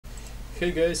Hey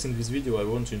guys, in this video I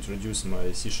want to introduce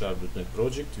my C#.NET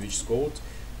project, which is called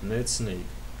NetSnake.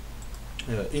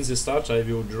 In the start I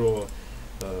will draw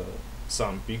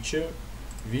some picture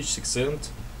which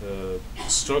represent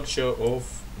structure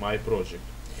of my project.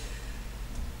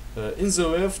 In the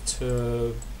left,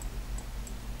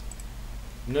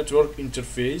 network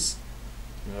interface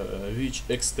which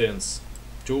extends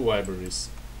two libraries.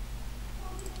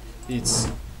 It's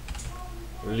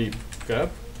libcap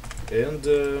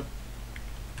and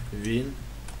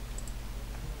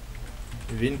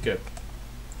wincap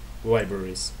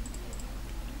libraries.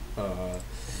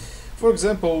 For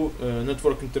example,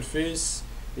 network interface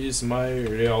is my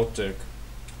Realtek.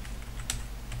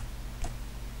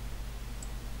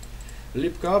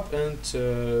 Libcap and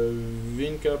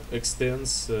wincap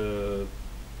extends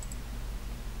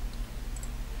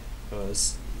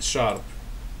sharp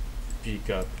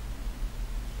pcap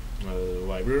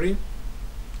library.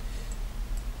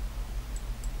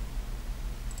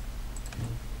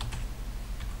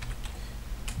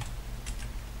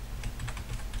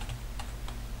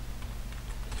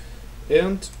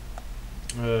 And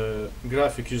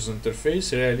graphic user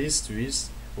interface realized with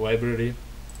library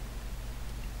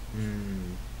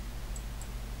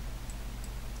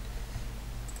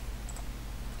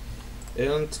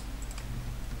and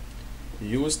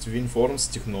used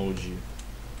WinForms technology.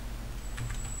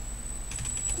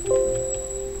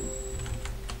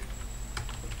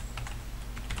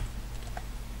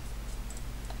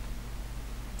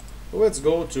 Let's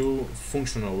go to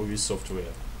functional with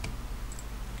software.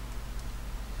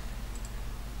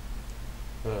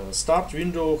 Start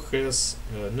window has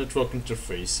network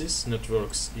interfaces,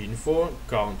 networks info,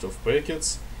 count of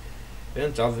packets,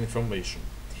 and other information.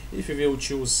 If you will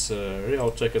choose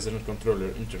Realtek as a net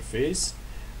controller interface,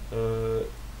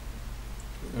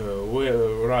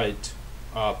 we'll write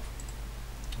up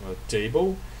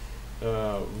table,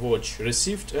 watch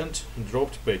received and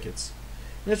dropped packets.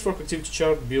 Network activity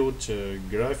chart build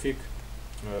graphic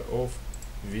of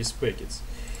these packets.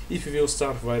 If you will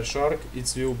start WireShark,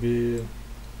 it will be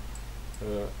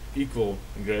equal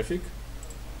graphic.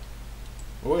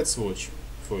 Let's watch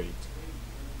for it.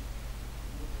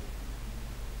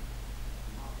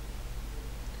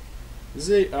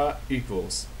 They are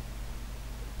equals.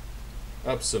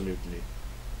 Absolutely.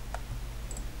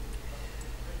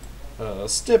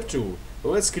 Step 2.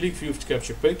 Let's click with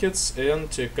capture packets and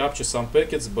capture some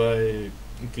packets by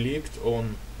clicked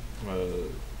on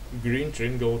green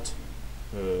triangle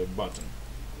button.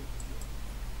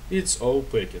 It's all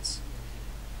packets.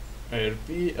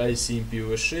 ARP,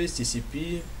 ICMP/6,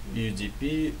 TCP,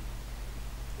 UDP,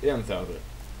 and other.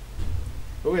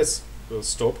 Let's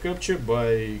stop capture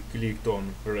by clicked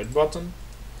on red button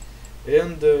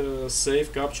and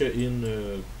save capture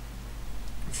in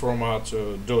format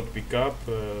 .pcap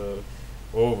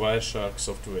or WireShark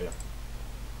software.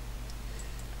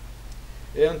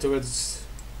 And let's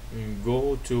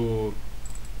go to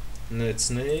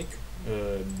NetSnake,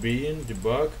 bin,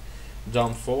 debug,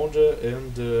 down folder,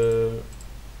 and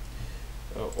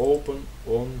open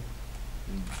on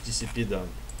TCP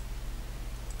dump.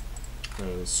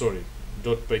 Sorry,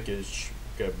 .package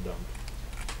cap dump.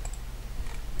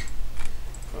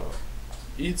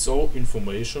 It's all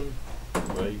information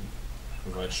by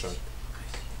WireShark.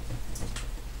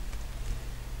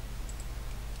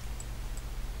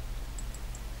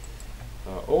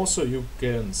 Also, you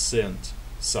can send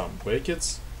some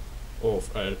packets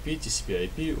of ARP, TCP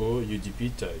IP or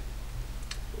UDP type.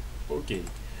 Okay,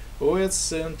 let's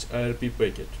send ARP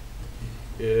packet.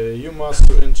 You must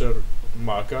enter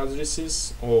MAC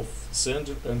addresses of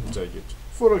sender and target.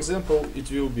 For example, it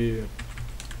will be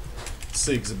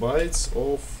 6 bytes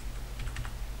of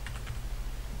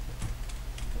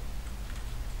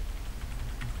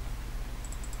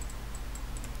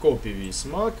copy this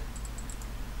MAC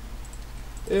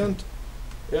and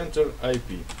enter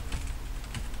IP.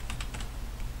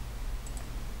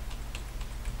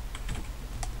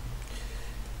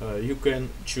 You can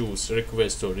choose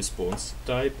request or response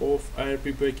type of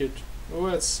ARP packet.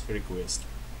 Let's request.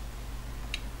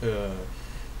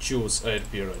 Choose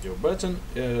ARP radio button,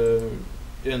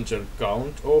 enter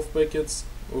count of packets.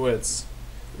 Let's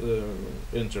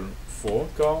enter 4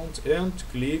 count and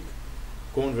click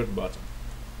convert button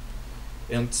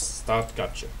and start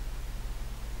capture.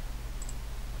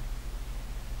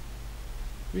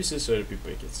 This is ARP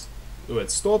packets.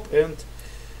 Let's stop and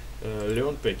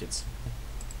learn packets.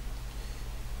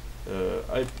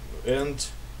 And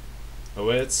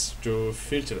let's to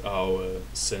filter our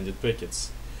sended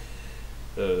packets.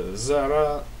 There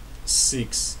are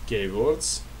 6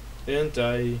 keywords and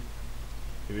I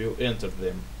will enter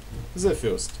them. The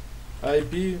first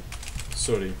IP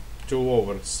sorry, to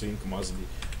lower string must be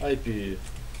IP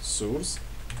source,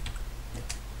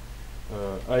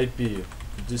 IP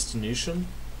destination,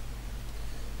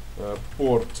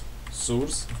 port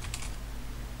source,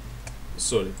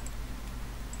 sorry,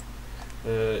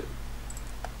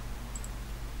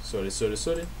 sorry,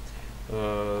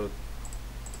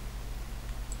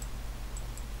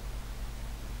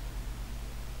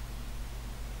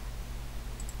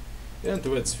 and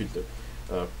let's filter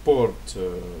port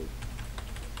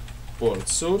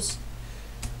source.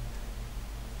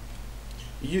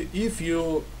 If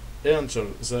you enter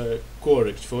the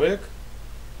correct flag,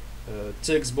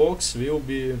 text box will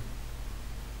be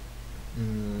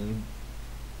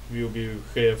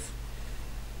have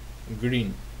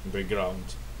green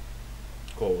background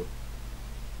color.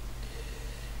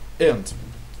 And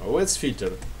let's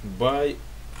filter by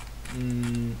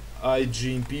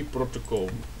IGMP protocol.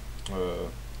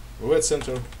 Let's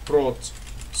enter prot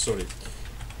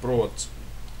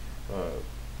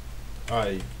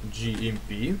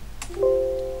IGMP.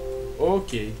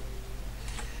 Okay,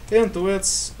 and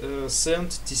let's send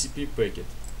TCP packet.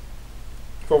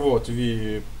 For what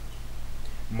we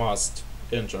must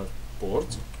enter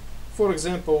port, for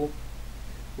example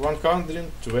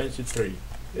 123,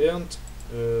 and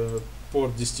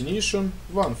port destination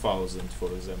 1000,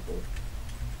 for example,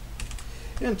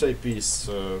 and IPs,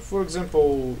 for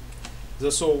example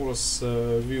the source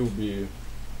will be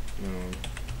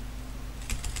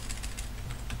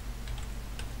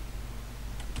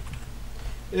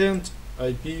and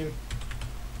IP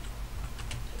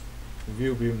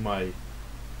will be my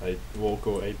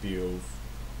local IP of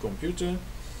computer.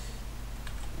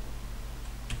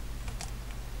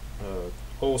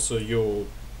 Also you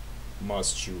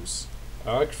must choose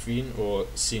ARP, fin or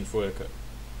SYN flag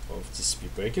of TCP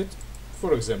packet,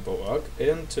 for example ARP,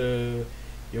 and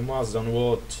you must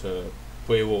download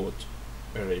payload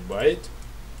array byte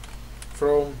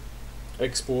from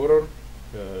Explorer.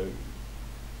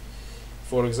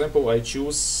 For example, I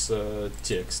choose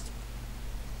text,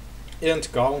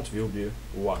 and count will be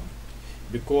 1,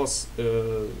 because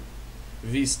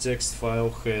this text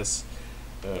file has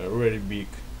very big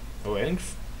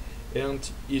length, and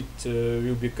it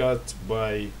will be cut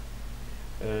by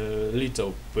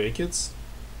little packets.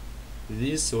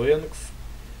 This length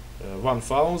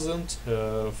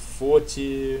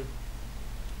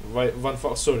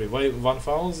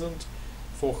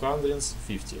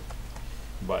 1450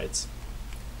 bytes.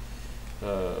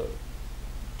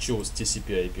 Choose TCP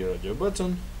IP radio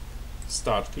button,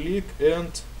 start click,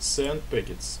 and send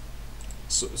packets.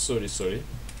 Sorry.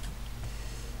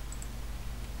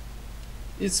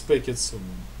 It's packets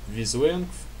with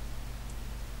length,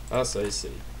 as I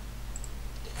say.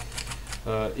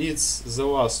 It's the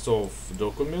last of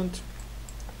document.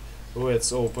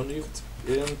 Let's open it,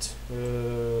 and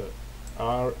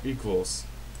R equals.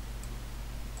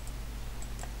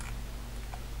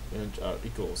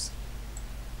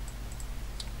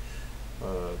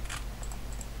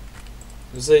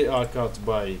 They are cut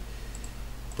by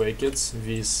packets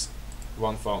with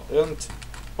 1000, and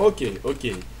okay,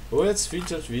 let's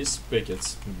filter these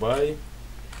packets by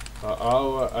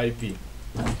our IP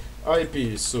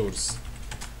source,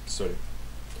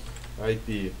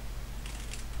 IP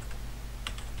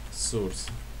source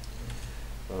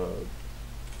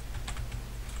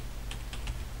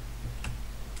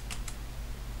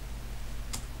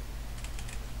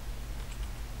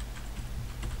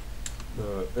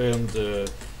and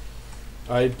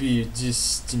IP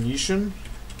destination,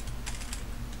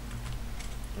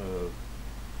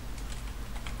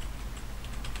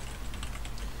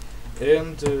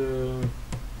 and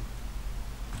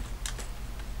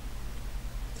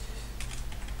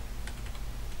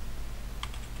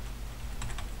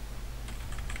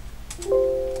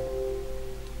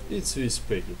it's this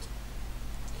packet.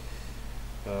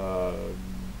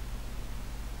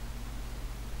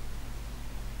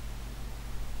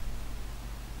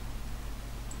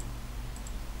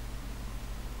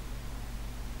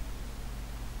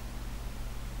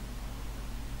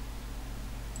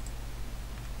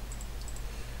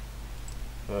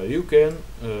 You can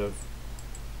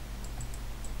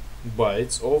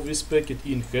bytes of this packet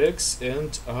in hex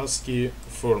and ASCII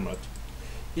format.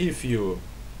 If you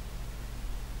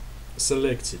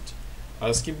selected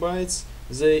ASCII bytes,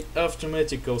 they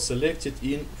automatically selected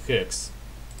in hex.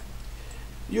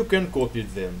 You can copy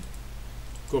them.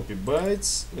 Copy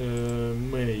bytes,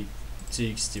 make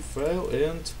txt file,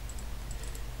 and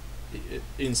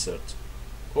insert.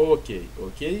 Okay,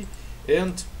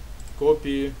 and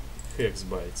copy hex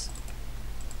bytes.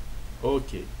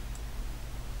 Okay.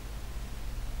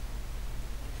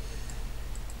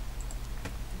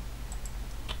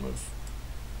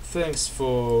 Thanks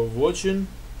for watching.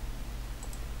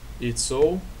 It's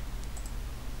all.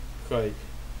 Hi.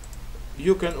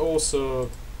 You can also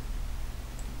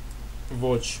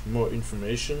watch more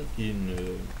information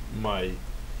in my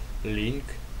link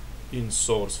in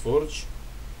SourceForge.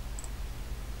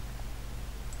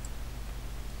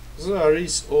 There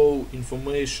is all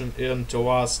information and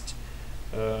last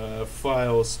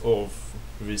files of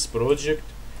this project,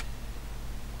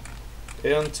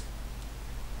 and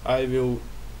I will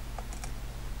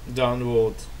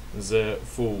download the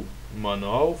full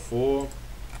manual for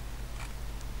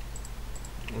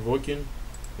working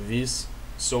with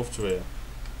software.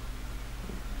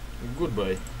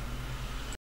 Goodbye.